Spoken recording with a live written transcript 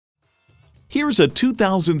Here's a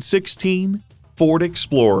 2016 Ford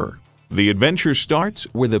Explorer. The adventure starts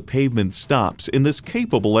where the pavement stops in this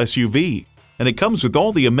capable SUV, and it comes with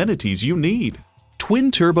all the amenities you need.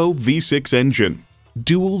 Twin-turbo V6 engine,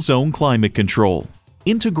 dual-zone climate control,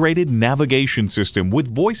 integrated navigation system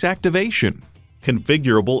with voice activation,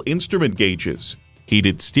 configurable instrument gauges,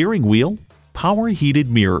 heated steering wheel, power heated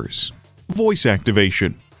mirrors, voice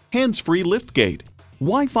activation, hands-free liftgate,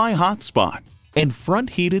 Wi-Fi hotspot, and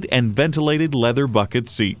front heated and ventilated leather bucket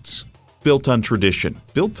seats. Built on tradition,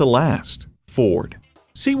 built to last. Ford.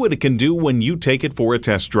 See what it can do when you take it for a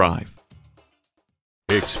test drive.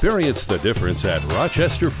 Experience the difference at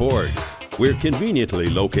Rochester Ford. We're conveniently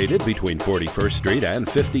located between 41st Street and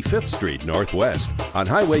 55th Street Northwest on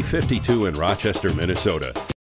Highway 52 in Rochester, Minnesota.